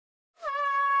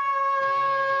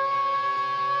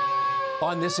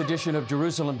On this edition of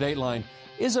Jerusalem Dateline,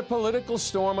 is a political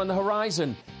storm on the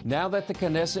horizon now that the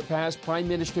Knesset passed Prime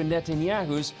Minister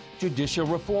Netanyahu's judicial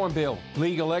reform bill?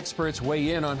 Legal experts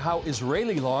weigh in on how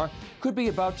Israeli law could be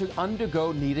about to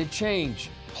undergo needed change.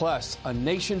 Plus, a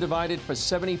nation divided for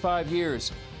 75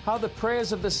 years, how the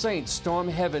prayers of the saints storm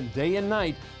heaven day and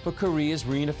night for Korea's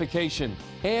reunification,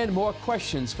 and more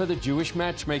questions for the Jewish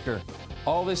Matchmaker.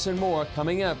 All this and more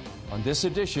coming up on this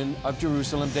edition of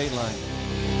Jerusalem Dateline.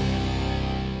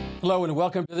 Hello and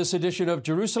welcome to this edition of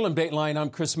Jerusalem Dateline. I'm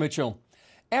Chris Mitchell.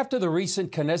 After the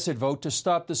recent Knesset vote to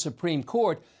stop the Supreme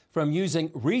Court from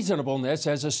using reasonableness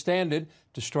as a standard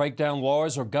to strike down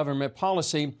laws or government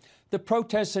policy, the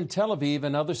protests in Tel Aviv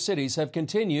and other cities have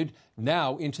continued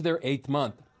now into their 8th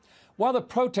month. While the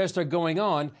protests are going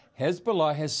on,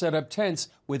 Hezbollah has set up tents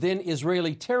within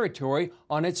Israeli territory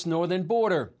on its northern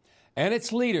border. And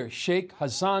its leader, Sheikh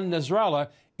Hassan Nasrallah,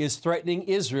 is threatening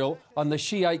Israel on the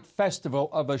Shiite festival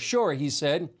of Ashura. He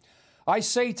said, "I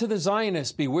say to the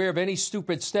Zionists, beware of any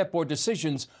stupid step or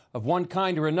decisions of one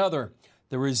kind or another.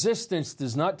 The resistance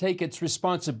does not take its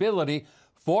responsibility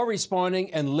for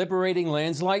responding and liberating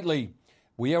lands lightly.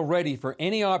 We are ready for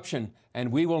any option,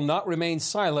 and we will not remain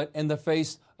silent in the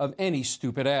face of any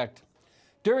stupid act."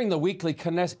 During the weekly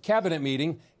cabinet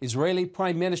meeting, Israeli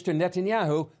Prime Minister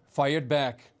Netanyahu fired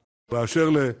back. As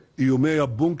for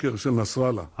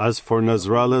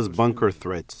Nasrallah's bunker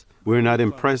threats, we're not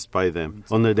impressed by them.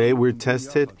 On the day we're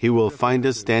tested, he will find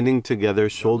us standing together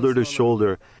shoulder to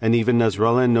shoulder, and even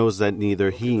Nasrallah knows that neither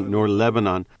he nor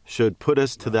Lebanon should put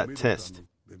us to that test.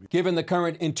 Given the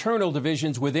current internal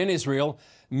divisions within Israel,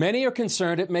 many are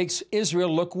concerned it makes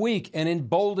Israel look weak and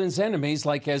emboldens enemies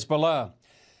like Hezbollah.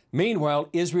 Meanwhile,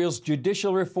 Israel's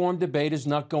judicial reform debate is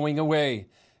not going away.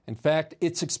 In fact,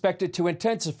 it's expected to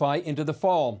intensify into the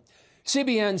fall.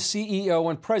 CBN CEO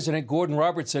and President Gordon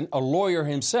Robertson, a lawyer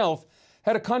himself,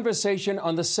 had a conversation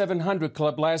on the 700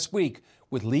 Club last week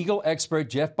with legal expert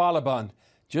Jeff Balaban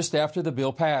just after the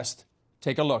bill passed.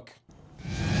 Take a look.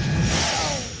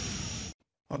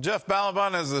 Well, Jeff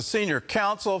Balaban is the Senior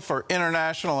Counsel for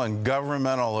International and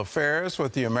Governmental Affairs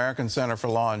with the American Center for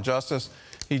Law and Justice.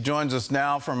 He joins us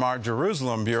now from our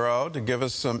Jerusalem Bureau to give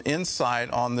us some insight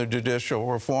on the judicial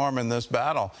reform in this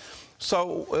battle.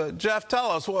 So, Jeff, tell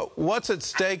us, what's at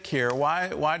stake here?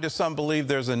 Why do some believe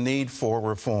there's a need for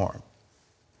reform?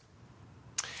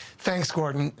 Thanks,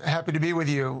 Gordon. Happy to be with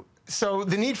you. So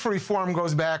the need for reform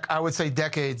goes back, I would say,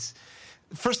 decades.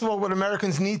 First of all, what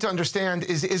Americans need to understand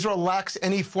is Israel lacks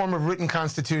any form of written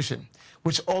constitution,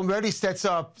 which already sets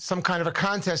up some kind of a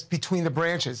contest between the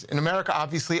branches. In America,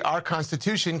 obviously, our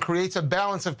Constitution creates a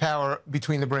balance of power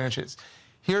between the branches.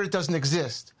 Here, it doesn't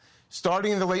exist.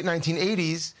 Starting in the late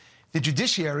 1980s, the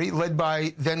judiciary, led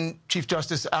by then Chief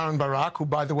Justice Aaron Barak, who,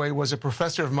 by the way, was a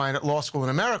professor of mine at law school in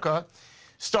America,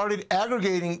 started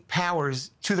aggregating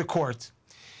powers to the court.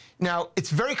 Now, it's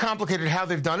very complicated how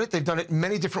they've done it. They've done it in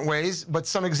many different ways, but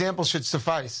some examples should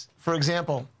suffice. For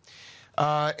example,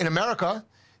 in America,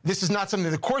 this is not something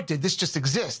the court did. This just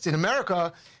exists. In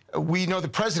America, we know the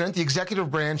president, the executive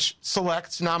branch,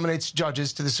 nominates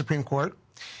judges to the Supreme Court.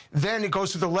 Then it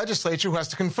goes to the legislature, who has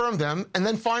to confirm them. And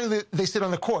then finally, they sit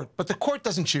on the court. But the court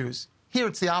doesn't choose. Here,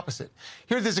 it's the opposite.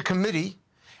 Here, there's a committee.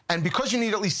 And because you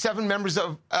need at least 7 members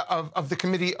of the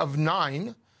committee of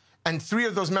 9, and 3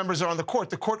 of those members are on the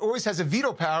court always has a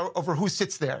veto power over who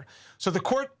sits there. So the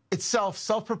court itself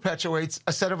self-perpetuates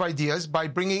a set of ideas by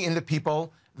bringing in the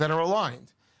people that are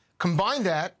aligned. Combine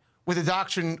that with a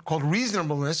doctrine called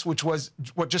reasonableness, which was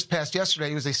what just passed yesterday.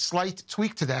 It was a slight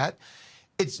tweak to that.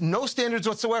 It's no standards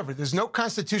whatsoever. There's no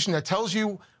constitution that tells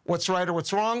you what's right or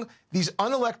what's wrong. These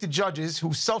unelected judges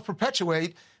who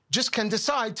self-perpetuate just can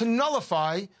decide to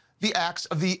nullify the acts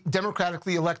of the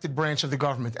democratically elected branch of the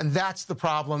government. And that's the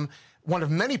problem, one of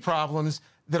many problems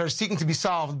that are seeking to be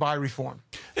solved by reform.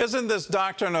 Isn't this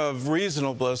doctrine of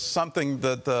reasonableness something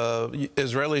that the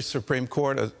Israeli Supreme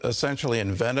Court essentially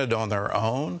invented on their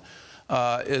own?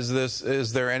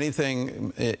 Is there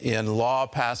anything in law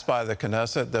passed by the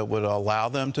Knesset that would allow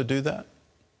them to do that?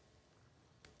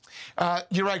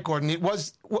 You're right, Gordon.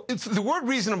 The word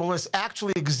reasonableness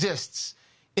actually exists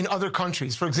in other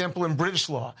countries, for example, in British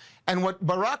law. And what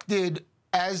Barak did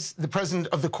as the president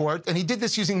of the court, and he did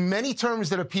this using many terms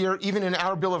that appear even in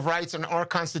our Bill of Rights and our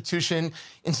Constitution,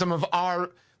 in some of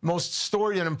our most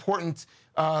storied and important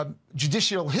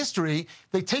judicial history,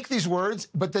 they take these words,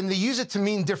 but then they use it to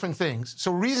mean different things.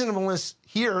 So reasonableness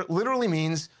here literally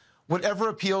means whatever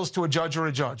appeals to a judge or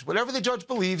a judge. Whatever the judge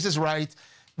believes is right,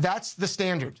 that's the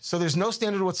standard. So there's no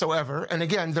standard whatsoever. And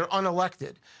again, they're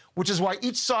unelected, which is why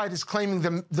each side is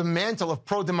claiming the mantle of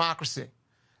pro-democracy.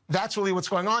 That's really what's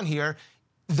going on here.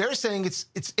 they're saying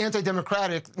it's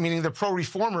anti-democratic, meaning the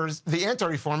pro-reformers, the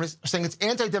anti-reformers are saying it's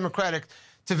anti-democratic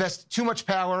to vest too much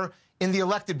power in the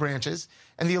elected branches,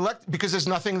 and because there's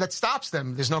nothing that stops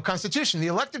them. There's no constitution. The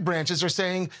elected branches are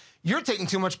saying, you're taking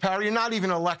too much power, you're not even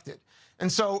elected.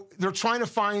 And so they're trying to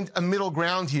find a middle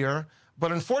ground here,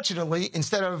 but unfortunately,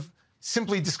 instead of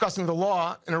simply discussing the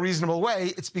law in a reasonable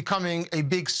way, it's becoming a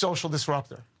big social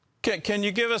disruptor. Can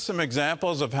you give us some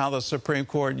examples of how the Supreme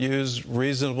Court used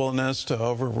reasonableness to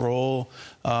overrule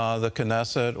the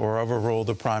Knesset or overrule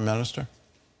the Prime Minister?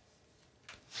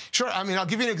 Sure. I mean, I'll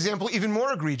give you an example even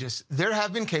more egregious. There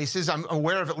have been cases, I'm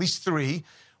aware of at least 3,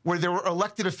 where there were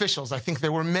elected officials, I think they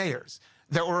were mayors,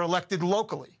 that were elected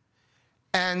locally.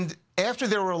 And after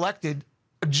they were elected,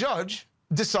 a judge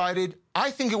decided,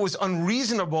 I think it was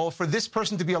unreasonable for this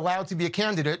person to be allowed to be a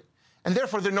candidate, and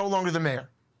therefore they're no longer the mayor.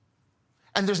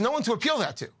 And there's no one to appeal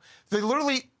that to. They're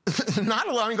literally not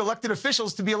allowing elected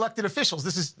officials to be elected officials.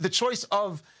 This is the choice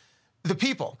of the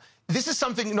people. This is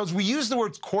something, we use the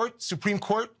word court, Supreme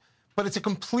Court, but it's a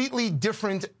completely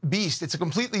different beast. It's a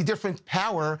completely different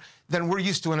power than we're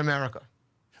used to in America.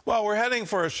 Well, we're heading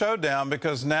for a showdown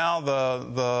because now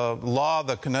the law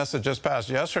the Knesset just passed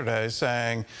yesterday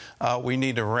saying we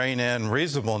need to rein in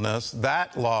reasonableness,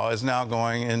 that law is now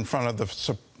going in front of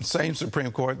the same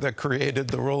Supreme Court that created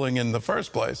the ruling in the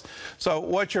first place. So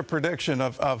what's your prediction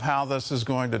of how this is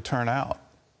going to turn out?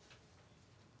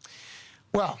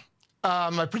 Well,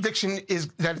 my prediction is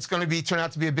that it's going to turn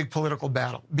out to be a big political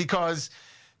battle because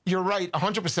you're right,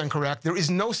 100% correct. There is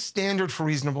no standard for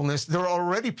reasonableness. There are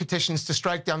already petitions to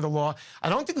strike down the law. I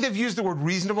don't think they've used the word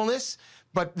reasonableness,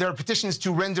 but there are petitions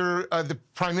to render the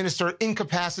prime minister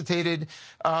incapacitated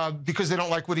because they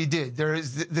don't like what he did. There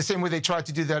is the same way they tried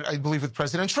to do that, I believe, with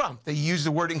President Trump. They used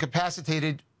the word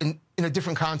incapacitated in a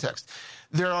different context.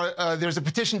 There's a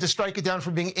petition to strike it down for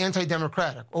being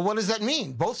anti-democratic. Well, what does that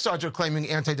mean? Both sides are claiming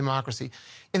anti-democracy.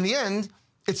 In the end,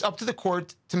 it's up to the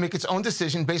court to make its own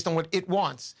decision based on what it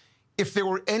wants. If there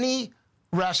were any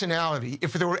rationality,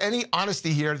 if there were any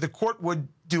honesty here, the court would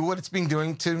do what it's been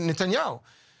doing to Netanyahu,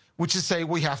 which is say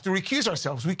we have to recuse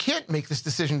ourselves. We can't make this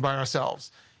decision by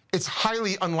ourselves. It's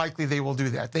highly unlikely they will do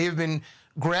that. They have been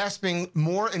grasping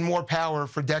more and more power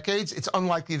for decades. It's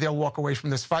unlikely they'll walk away from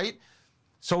this fight.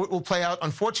 So it will play out,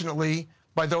 unfortunately,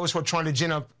 by those who are trying to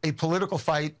gin up a political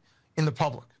fight in the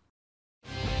public.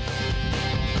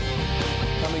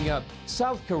 Coming up,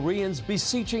 South Koreans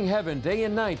beseeching heaven day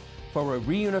and night for a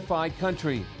reunified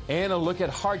country, and a look at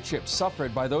hardships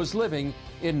suffered by those living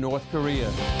in North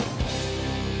Korea.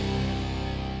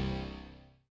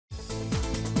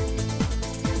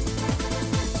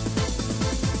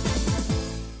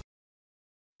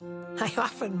 I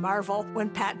often marvel when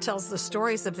Pat tells the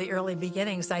stories of the early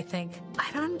beginnings. I think, I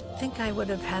don't think I would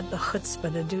have had the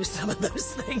chutzpah to do some of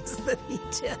those things that he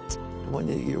did. When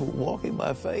you're walking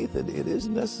by faith, it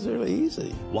isn't necessarily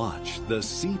easy. Watch the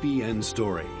CBN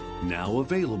Story, now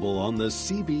available on the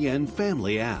CBN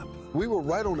Family app. We were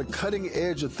right on the cutting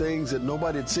edge of things that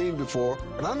nobody had seen before,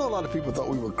 and I know a lot of people thought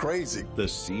we were crazy. The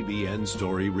CBN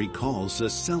Story recalls the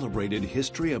celebrated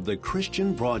history of the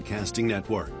Christian Broadcasting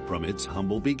Network from its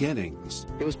humble beginnings.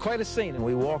 It was quite a scene, and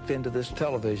we walked into this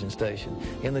television station.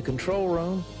 In the control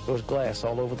room, there was glass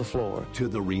all over the floor. To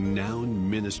the renowned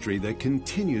ministry that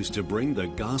continues to bring the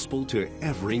gospel to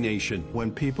every nation. When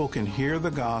people can hear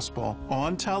the gospel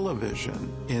on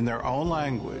television in their own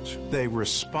language, they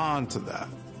respond to that.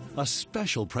 A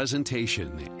special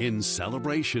presentation in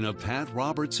celebration of Pat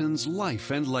Robertson's life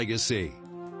and legacy.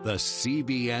 The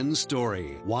CBN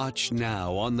Story. Watch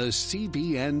now on the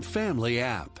CBN Family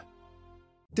app.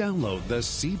 Download the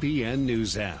CBN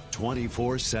News app.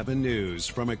 24/7 news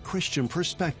from a Christian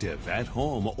perspective at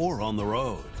home or on the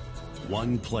road.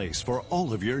 One place for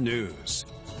all of your news.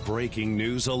 Breaking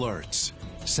news alerts.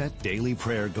 Set daily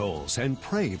prayer goals and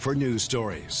pray for news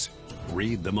stories.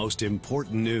 Read the most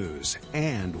important news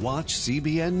and watch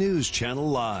CBN News Channel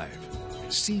live.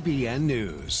 CBN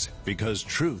News, because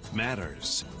truth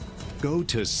matters. Go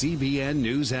to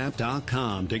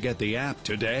cbnnewsapp.com to get the app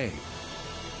today.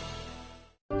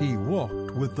 He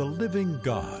walked with the living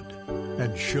God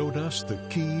and showed us the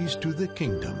keys to the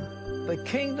kingdom. The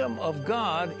kingdom of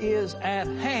God is at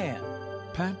hand.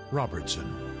 Pat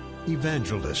Robertson,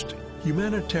 evangelist,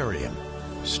 humanitarian,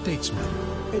 statesman,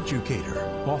 educator,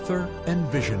 author, and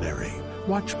visionary.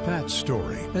 Watch Pat's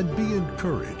story and be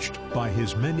encouraged by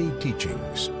his many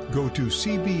teachings. Go to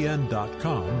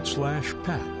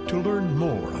cbn.com/Pat to learn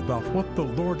more about what the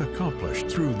Lord accomplished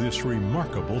through this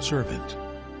remarkable servant.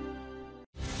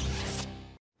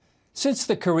 Since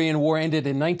the Korean War ended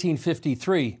in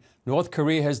 1953, North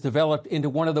Korea has developed into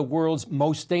one of the world's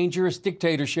most dangerous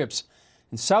dictatorships.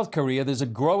 In South Korea, there's a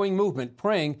growing movement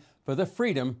praying for the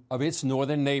freedom of its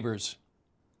northern neighbors.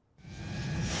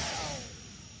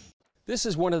 This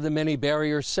is one of the many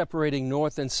barriers separating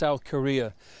North and South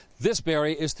Korea. This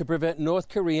barrier is to prevent North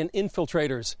Korean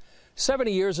infiltrators.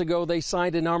 70 years ago, they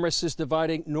signed an armistice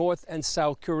dividing North and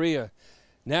South Korea.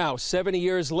 Now, 70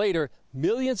 years later,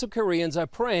 millions of Koreans are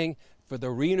praying for the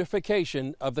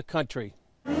reunification of the country.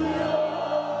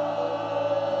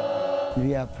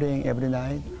 We are praying every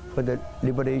night for the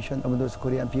liberation of those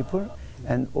Korean people,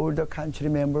 and all the country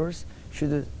members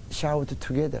should shout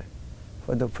together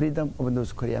for the freedom of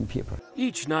those Korean people.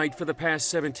 Each night for the past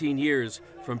 17 years,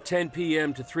 from 10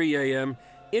 p.m. to 3 a.m.,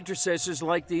 intercessors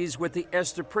like these with the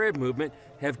Esther Prayer Movement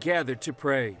have gathered to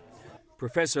pray.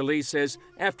 Professor Lee says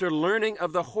after learning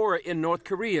of the horror in North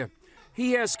Korea,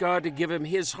 he asked God to give him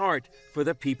his heart for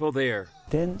the people there.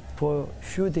 Then for a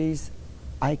few days,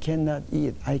 I cannot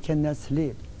eat, I cannot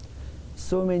sleep.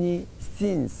 So many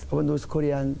scenes of those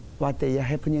Koreans, what they are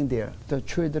happening there. The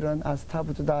children are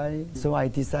starved to die. So I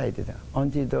decided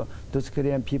until those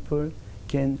Korean people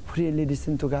can freely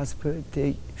listen to gospel,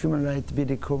 their human rights be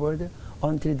recovered,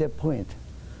 until that point,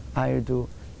 I'll do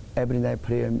every night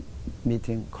prayer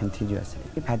meeting continuously.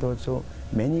 But also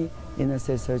many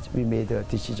intercessors, we made a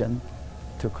decision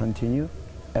to continue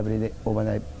every day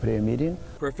overnight prayer meeting.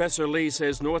 Professor Lee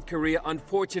says North Korea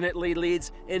unfortunately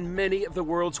leads in many of the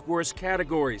world's worst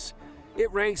categories. It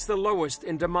ranks the lowest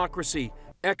in democracy,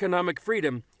 economic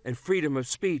freedom, and freedom of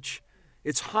speech.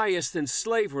 It's highest in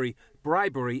slavery,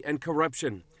 bribery, and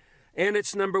corruption. And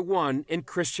it's number one in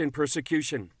Christian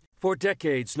persecution. For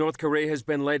decades, North Korea has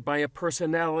been led by a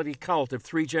personality cult of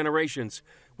 3 generations,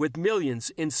 with millions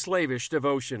in slavish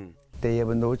devotion. They have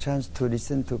no chance to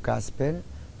listen to gospel,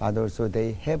 but also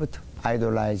they have to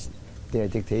idolize their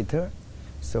dictator,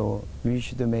 so we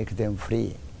should make them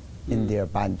free in their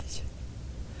bondage.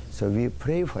 So we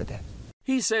pray for them.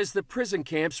 He says the prison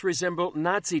camps resemble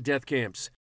Nazi death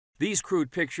camps. These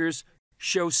crude pictures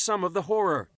show some of the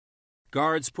horror.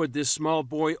 Guards put this small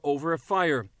boy over a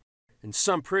fire, and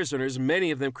some prisoners,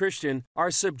 many of them Christian,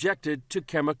 are subjected to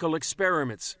chemical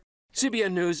experiments.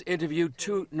 CBN News interviewed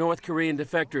 2 North Korean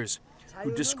defectors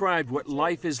who described what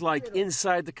life is like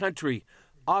inside the country,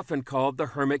 often called the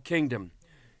Hermit Kingdom.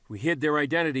 We hid their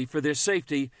identity for their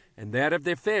safety and that of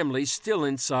their families still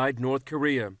inside North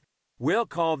Korea. We'll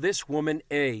call this woman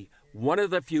A, one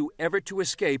of the few ever to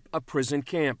escape a prison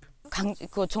camp.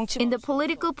 In the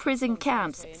political prison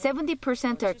camps,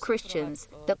 70% are Christians.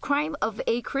 The crime of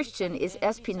a Christian is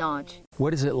espionage.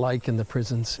 What is it like in the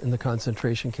prisons, in the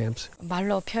concentration camps?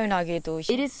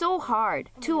 It is so hard,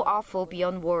 too awful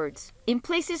beyond words. In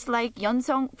places like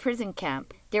Yeonsong prison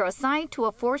camp, they're assigned to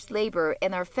a forced labor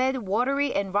and are fed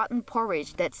watery and rotten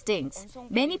porridge that stinks.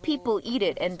 Many people eat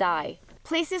it and die.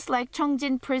 Places like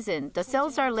Cheongjin prison, the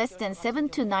cells are less than 7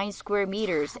 to 9 square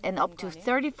meters and up to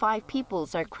 35 people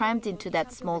are crammed into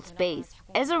that small space.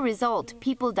 As a result,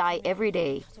 people die every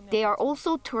day. They are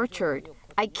also tortured.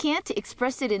 I can't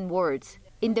express it in words.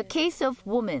 In the case of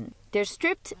women, they're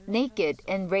stripped naked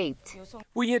and raped.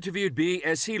 We interviewed B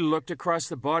as he looked across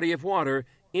the body of water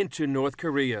into North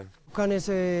Korea.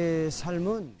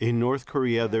 In North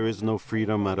Korea, there is no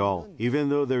freedom at all. Even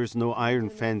though there is no iron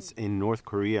fence in North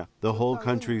Korea, the whole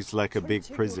country is like a big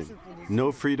prison.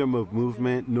 No freedom of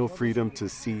movement, no freedom to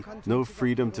see, no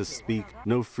freedom to speak,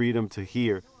 no freedom to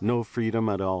hear, no freedom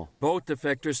at all. Both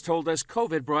defectors told us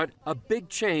COVID brought a big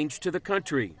change to the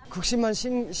country.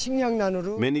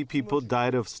 Many people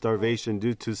died of starvation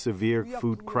due to severe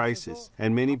food crisis,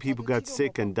 and many people got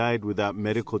sick and died without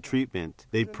medical treatment.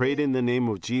 They prayed in the name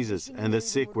of Jesus, and the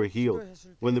sick were healed.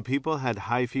 When the people had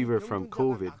high fever from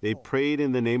COVID, they prayed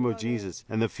in the name of Jesus,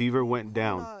 and the fever went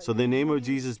down. So the name of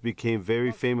Jesus became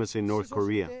very famous in North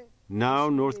Korea. Now,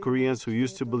 North Koreans who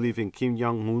used to believe in Kim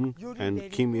Jong-un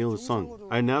and Kim Il-sung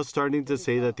are now starting to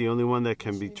say that the only one that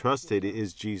can be trusted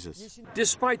is Jesus.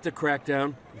 Despite the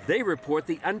crackdown, they report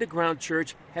the underground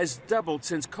church has doubled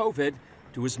since COVID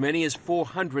to as many as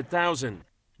 400,000.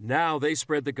 Now they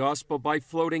spread the gospel by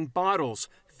floating bottles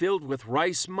filled with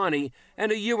rice money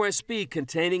and a USB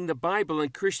containing the Bible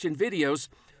and Christian videos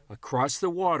across the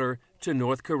water to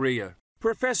North Korea.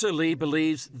 Professor Lee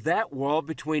believes that wall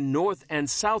between North and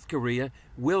South Korea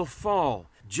will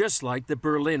fall, just like the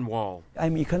Berlin Wall.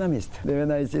 I'm an economist. When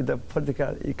I see the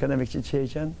political economic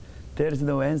situation, there is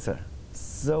no answer.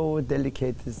 So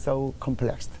delicate, so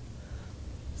complex.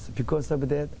 So because of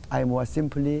that, I more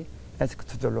simply ask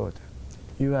to the Lord,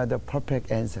 you are the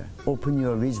perfect answer. Open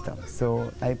your wisdom.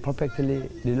 So I perfectly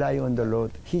rely on the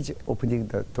Lord. He's opening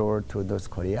the door to North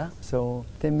Korea. So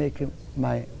they make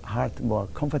my heart more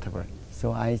comfortable.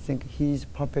 So I think his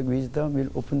perfect wisdom will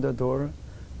open the door,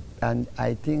 and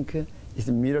I think it's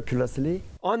miraculously.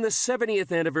 On the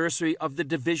 70th anniversary of the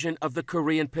division of the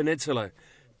Korean Peninsula,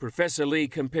 Professor Lee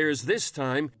compares this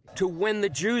time to when the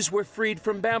Jews were freed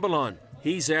from Babylon.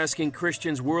 He's asking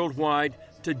Christians worldwide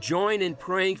to join in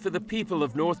praying for the people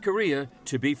of North Korea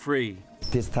to be free.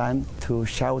 This time to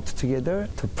shout together,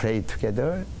 to pray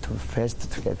together, to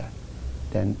fast together.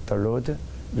 Then the Lord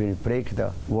will break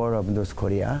the war of North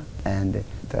Korea and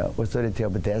the authority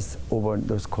of death over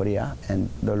North Korea, and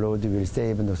the Lord will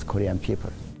save North Korean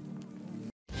people.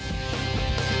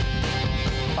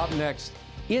 Up next,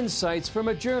 insights from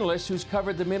a journalist who's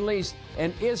covered the Middle East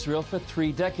and Israel for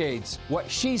 3 decades.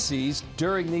 What she sees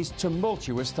during these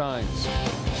tumultuous times.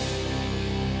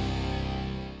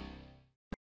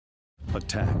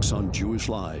 Attacks on Jewish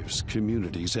lives,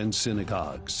 communities, and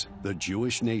synagogues. The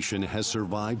Jewish nation has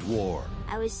survived war.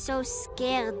 I was so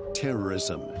scared.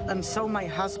 Terrorism. And saw my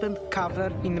husband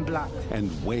covered in blood.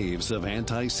 And waves of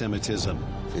anti-Semitism.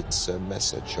 It's a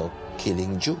message of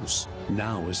killing Jews.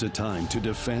 Now is a time to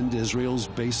defend Israel's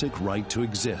basic right to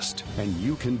exist. And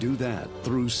you can do that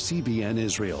through CBN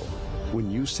Israel. When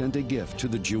you send a gift to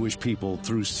the Jewish people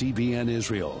through CBN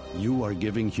Israel, you are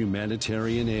giving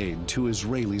humanitarian aid to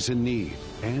Israelis in need.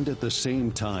 And at the same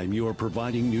time, you are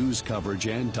providing news coverage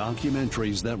and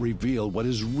documentaries that reveal what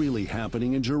is really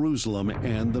happening in Jerusalem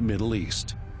and the Middle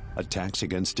East. Attacks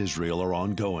against Israel are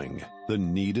ongoing. The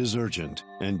need is urgent,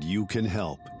 and you can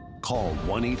help. Call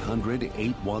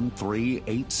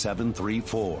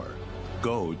 1-800-813-8734.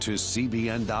 Go to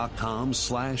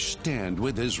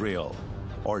cbn.com/standwithisrael.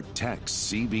 or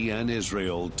text CBN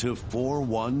Israel to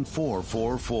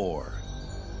 41444.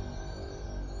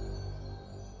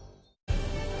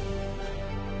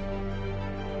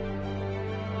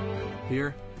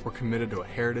 Here, we're committed to a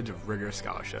heritage of rigorous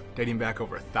scholarship dating back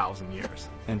over 1,000 years.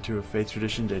 And to a faith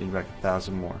tradition dating back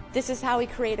 1,000 more. This is how we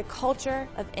create a culture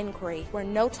of inquiry where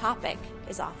no topic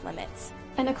is off limits.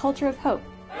 And a culture of hope.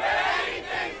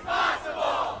 Anything's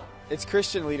possible! It's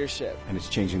Christian leadership. And it's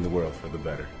changing the world for the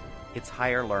better. It's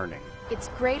higher learning. It's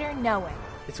greater knowing.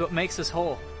 It's what makes us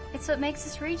whole. It's what makes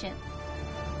us Regent.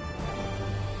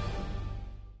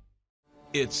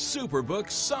 It's Superbook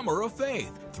Summer of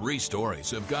Faith. 3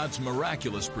 stories of God's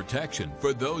miraculous protection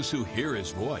for those who hear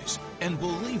His voice and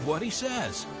believe what He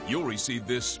says. You'll receive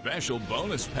this special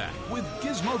bonus pack with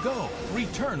Gizmo Go,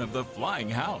 Return of the Flying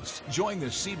House. Join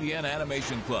the CBN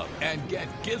Animation Club and get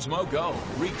Gizmo Go,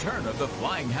 Return of the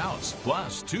Flying House,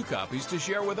 plus 2 copies to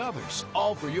share with others,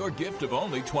 all for your gift of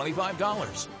only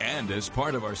 $25. And as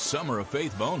part of our Summer of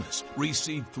Faith bonus,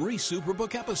 receive 3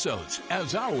 Superbook episodes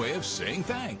as our way of saying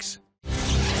thanks.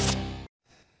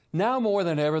 Now more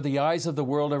than ever, the eyes of the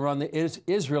world are on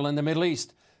Israel and the Middle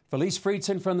East. Felice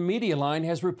Friedson from the Media Line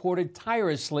has reported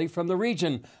tirelessly from the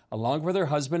region, along with her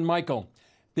husband, Michael.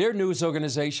 Their news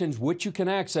organization, which you can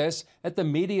access at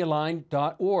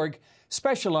themedialine.org,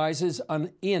 specializes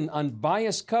in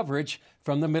unbiased coverage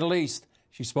from the Middle East.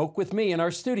 She spoke with me in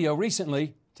our studio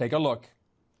recently. Take a look.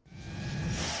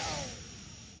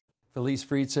 Felice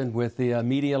Friedson with the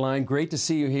Media Line. Great to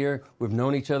see you here. We've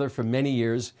known each other for many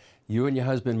years. You and your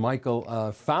husband,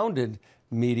 Michael, founded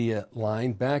Media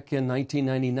Line back in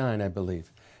 1999, I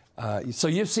believe. So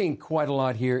you've seen quite a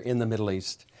lot here in the Middle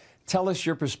East. Tell us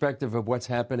your perspective of what's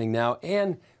happening now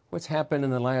and what's happened in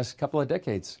the last couple of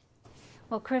decades.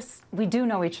 Well, Chris, we do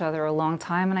know each other a long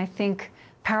time, and I think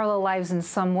parallel lives in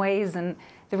some ways, and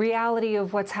the reality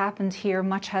of what's happened here,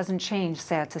 much hasn't changed,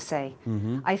 sad to say.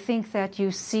 I think that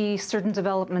you see certain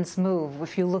developments move.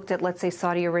 If you looked at, let's say,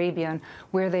 Saudi Arabia and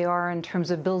where they are in terms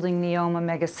of building Neom, a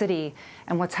mega city,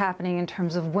 and what's happening in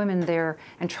terms of women there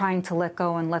and trying to let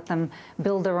go and let them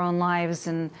build their own lives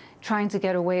and trying to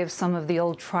get away of some of the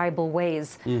old tribal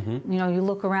ways. You know, you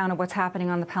look around at what's happening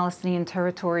on the Palestinian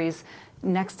territories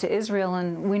next to Israel,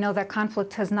 and we know that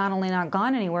conflict has not only not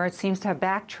gone anywhere, it seems to have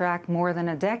backtracked more than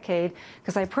a decade,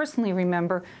 because I personally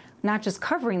remember not just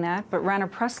covering that, but ran a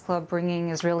press club bringing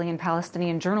Israeli and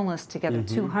Palestinian journalists together,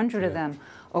 200 of them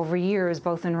over years,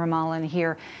 both in Ramallah and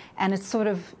here. And it's sort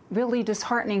of really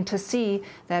disheartening to see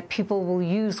that people will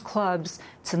use clubs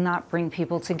to not bring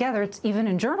people together. It's even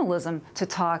in journalism to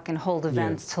talk and hold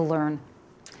events to learn.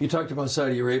 You talked about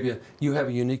Saudi Arabia. You have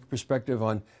a unique perspective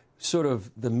on sort of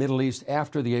the Middle East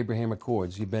after the Abraham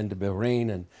Accords. You've been to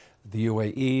Bahrain and the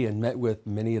UAE and met with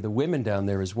many of the women down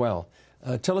there as well.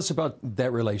 Tell us about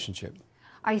that relationship.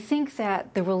 I think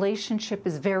that the relationship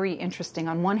is very interesting.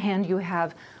 On one hand, you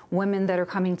have women that are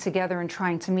coming together and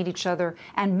trying to meet each other,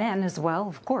 and men as well,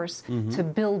 of course, to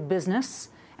build business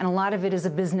and a lot of it is a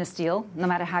business deal, no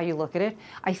matter how you look at it.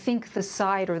 I think the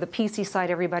side, or the PC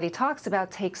side everybody talks about,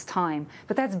 takes time,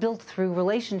 but that's built through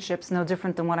relationships, no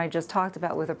different than what I just talked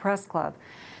about with a press club.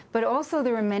 But also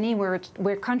there are many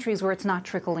countries where it's not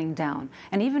trickling down.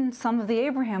 And even some of the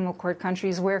Abraham Accord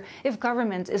countries where if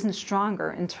government isn't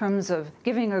stronger in terms of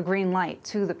giving a green light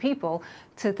to the people,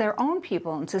 to their own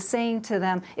people, and to saying to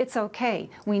them, it's okay,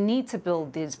 we need to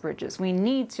build these bridges, we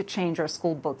need to change our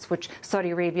school books, which Saudi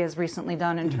Arabia has recently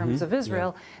done in terms of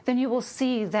Israel, then you will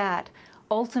see that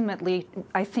ultimately,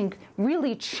 I think,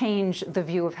 really change the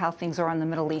view of how things are in the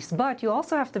Middle East. But you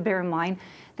also have to bear in mind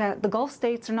that the Gulf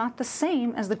states are not the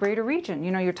same as the greater region.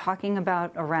 You know, you're talking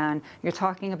about Iran, you're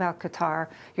talking about Qatar,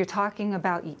 you're talking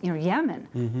about, you know, Yemen.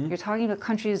 You're talking about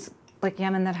countries like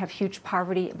Yemen that have huge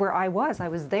poverty. Where I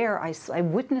was there, I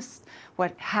witnessed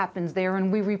what happens there, and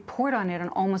we report on it on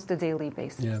almost a daily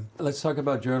basis. Yeah. Let's talk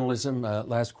about journalism.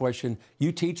 Last question.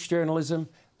 You teach journalism.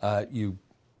 You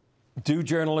do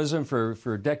journalism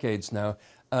for decades now.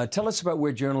 Tell us about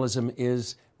where journalism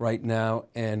is right now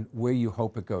and where you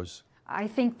hope it goes. I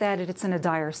think that it's in a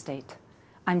dire state.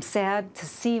 I'm sad to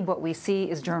see what we see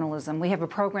is journalism. We have a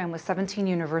program with 17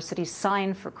 universities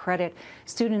signed for credit.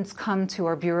 Students come to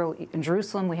our bureau in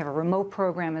Jerusalem. We have a remote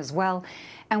program as well.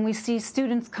 And we see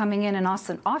students coming in and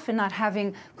often not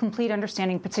having complete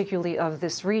understanding, particularly of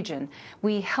this region.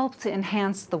 We help to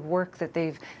enhance the work that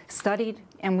they've studied.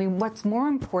 And what's more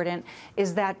important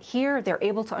is that here they're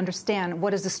able to understand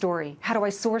what is the story. How do I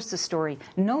source the story?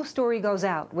 No story goes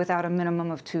out without a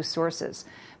minimum of 2 sources.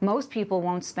 Most people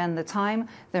won't spend the time.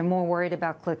 They're more worried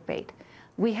about clickbait.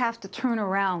 We have to turn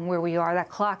around where we are. That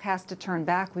clock has to turn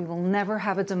back. We will never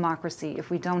have a democracy if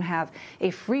we don't have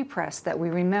a free press that we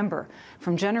remember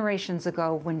from generations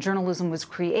ago when journalism was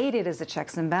created as a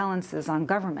checks and balances on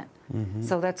government.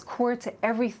 So that's core to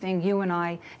everything you and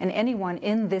I and anyone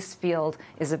in this field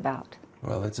is about.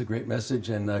 Well, that's a great message.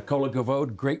 And Kola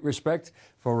Gavod, great respect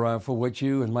for what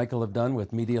you and Michael have done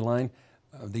with Media Line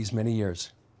these many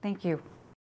years. Thank you.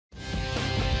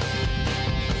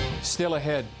 Still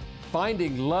ahead,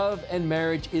 finding love and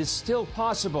marriage is still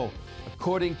possible,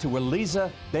 according to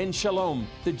Eliza Ben Shalom,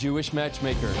 the Jewish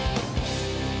Matchmaker.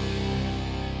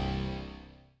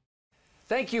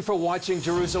 Thank you for watching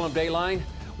Jerusalem Dateline.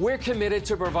 We're committed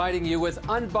to providing you with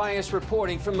unbiased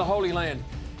reporting from the Holy Land.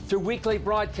 Through weekly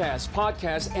broadcasts,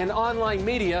 podcasts, and online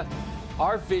media,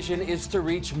 our vision is to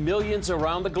reach millions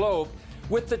around the globe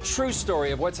with the true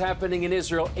story of what's happening in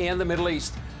Israel and the Middle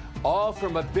East, all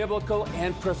from a biblical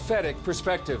and prophetic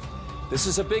perspective. This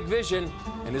is a big vision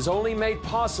and is only made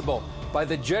possible by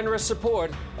the generous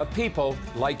support of people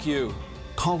like you.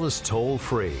 Call us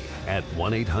toll-free at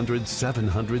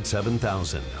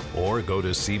 1-800-700-7000 or go to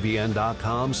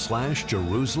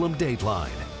cbn.com/Jerusalem Dateline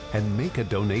and make a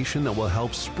donation that will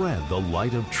help spread the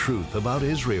light of truth about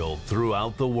Israel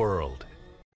throughout the world.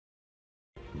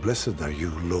 Blessed are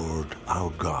you, Lord, our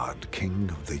God,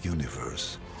 King of the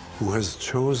universe, who has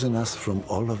chosen us from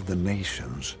all of the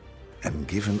nations and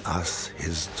given us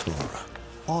his Torah.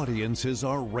 Audiences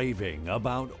are raving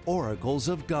about oracles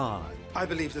of God. I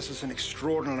believe this is an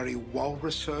extraordinarily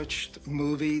well-researched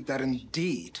movie that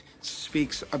indeed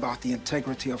speaks about the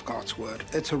integrity of God's word.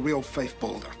 It's a real faith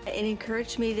builder. It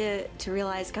encouraged me to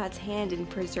realize God's hand in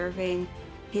preserving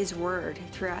his word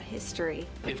throughout history.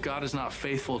 If God is not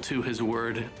faithful to his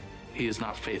word, he is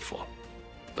not faithful.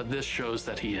 But this shows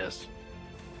that he is.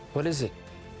 What is it?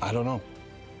 I don't know.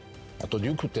 I thought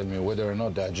you could tell me whether or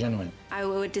not they're genuine. I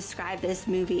would describe this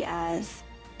movie as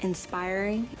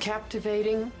inspiring,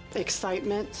 captivating,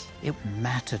 excitement. It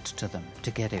mattered to them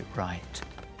to get it right.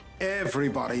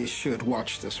 Everybody should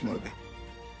watch this movie.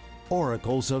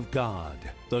 Oracles of God,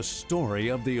 the story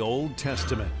of the Old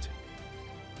Testament.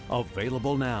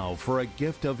 Available now for a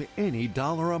gift of any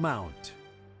dollar amount.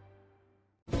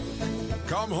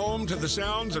 Come home to the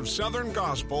sounds of Southern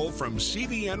Gospel from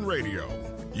CBN Radio.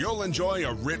 You'll enjoy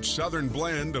a rich Southern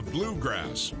blend of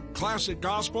bluegrass, classic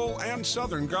gospel, and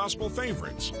Southern gospel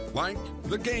favorites like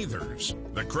the Gaithers,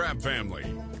 the Crab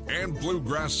Family, and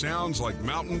bluegrass sounds like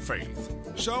Mountain Faith.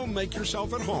 So make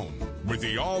yourself at home with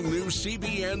the all-new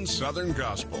CBN Southern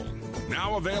Gospel.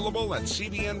 Now available at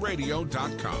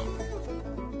cbnradio.com.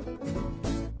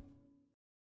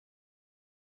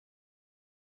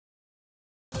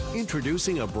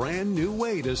 Introducing a brand new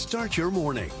way to start your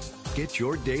morning. Get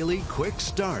your daily quick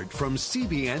start from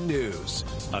CBN News.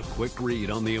 A quick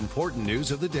read on the important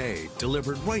news of the day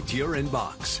delivered right to your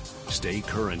inbox. Stay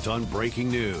current on breaking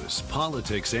news,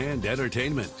 politics, and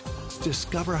entertainment.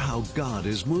 Discover how God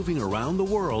is moving around the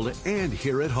world and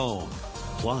here at home.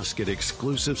 Plus, get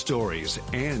exclusive stories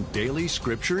and daily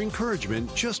scripture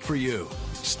encouragement just for you.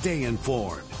 Stay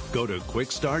informed. Go to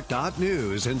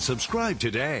quickstart.news and subscribe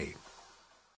today.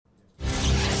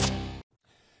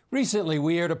 Recently,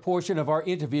 we aired a portion of our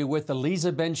interview with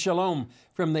Eliza Ben Shalom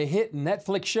from the hit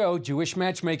Netflix show Jewish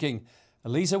Matchmaking.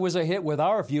 Eliza was a hit with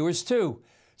our viewers, too.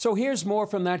 So here's more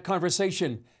from that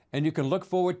conversation, and you can look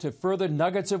forward to further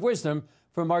nuggets of wisdom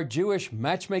from our Jewish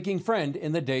matchmaking friend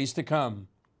in the days to come.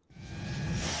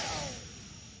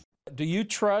 Do you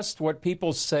trust what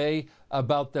people say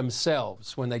about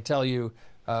themselves when they tell you,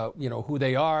 who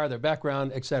they are, their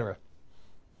background, etc.?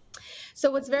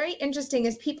 So what's very interesting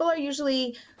is people are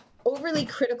usually overly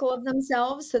critical of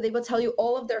themselves. So they will tell you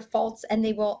all of their faults and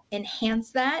they will enhance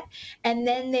that. And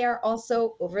then they are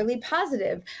also overly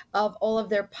positive of all of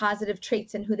their positive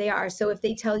traits and who they are. So if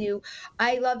they tell you,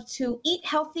 I love to eat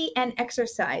healthy and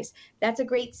exercise, that's a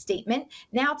great statement.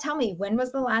 Now tell me, when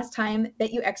was the last time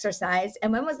that you exercised?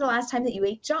 And when was the last time that you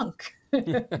ate junk?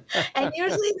 And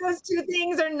usually those two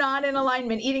things are not in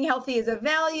alignment. Eating healthy is a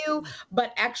value,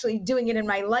 but actually doing it in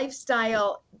my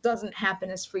lifestyle doesn't happen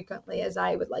as frequently as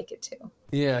I would like it to.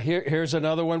 Yeah, here's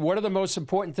another one. What are the most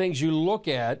important things you look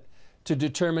at to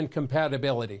determine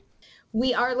compatibility?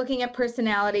 We are looking at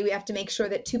personality. We have to make sure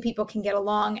that two people can get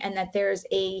along and that there's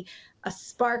a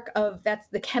spark of, that's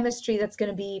the chemistry that's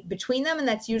going to be between them, and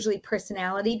that's usually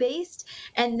personality based.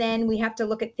 And then we have to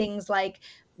look at things like,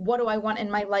 what do I want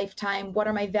in my lifetime? What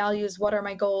are my values? What are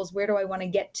my goals? Where do I want to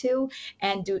get to?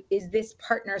 And is this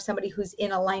partner somebody who's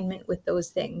in alignment with those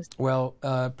things? Well,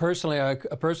 personally, a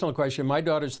personal question. My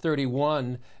daughter's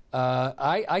 31.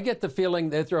 I get the feeling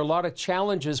that there are a lot of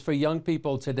challenges for young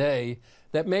people today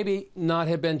that maybe not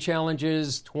have been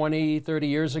challenges 20, 30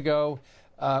 years ago.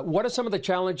 What are some of the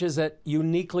challenges that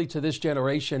uniquely to this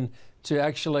generation to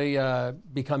actually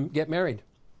get married?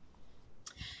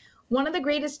 One of the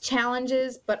greatest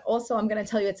challenges, but also I'm going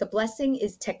to tell you it's a blessing,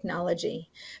 is technology.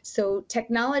 So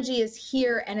technology is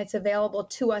here and it's available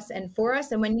to us and for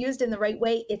us. And when used in the right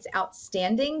way, it's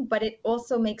outstanding. But it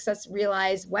also makes us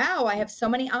realize, wow, I have so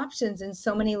many options in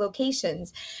so many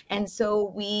locations. And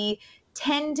so we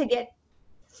tend to get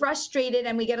frustrated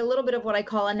and we get a little bit of what I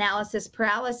call analysis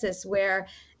paralysis, where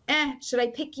should I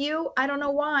pick you? I don't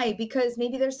know why, because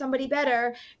maybe there's somebody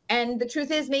better. And the truth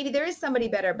is, maybe there is somebody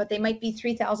better, but they might be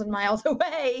 3,000 miles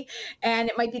away and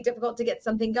it might be difficult to get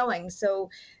something going. So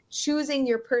choosing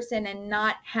your person and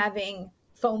not having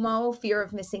FOMO, fear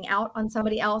of missing out on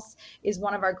somebody else, is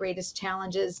one of our greatest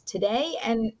challenges today.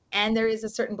 And there is a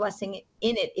certain blessing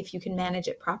in it if you can manage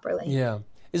it properly. Yeah.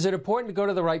 Is it important to go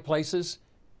to the right places?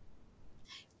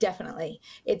 Definitely.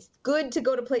 It's good to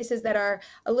go to places that are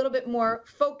a little bit more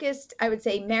focused, I would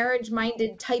say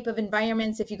marriage-minded type of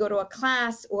environments. If you go to a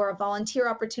class or a volunteer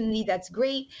opportunity, that's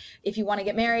great. If you want to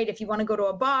get married, if you want to go to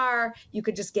a bar, you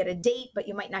could just get a date, but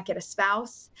you might not get a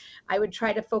spouse. I would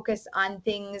try to focus on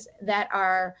things that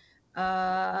are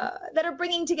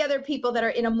bringing together people that are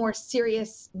in a more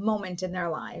serious moment in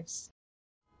their lives.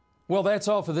 Well, that's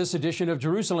all for this edition of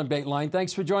Jerusalem Dateline.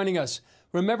 Thanks for joining us.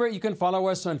 Remember, you can follow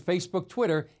us on Facebook,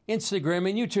 Twitter, Instagram,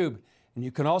 and YouTube. And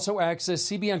you can also access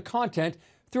CBN content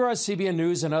through our CBN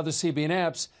News and other CBN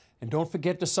apps. And don't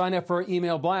forget to sign up for our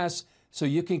email blasts so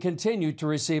you can continue to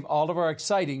receive all of our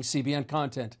exciting CBN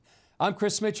content. I'm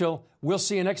Chris Mitchell. We'll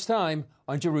see you next time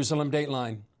on Jerusalem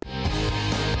Dateline.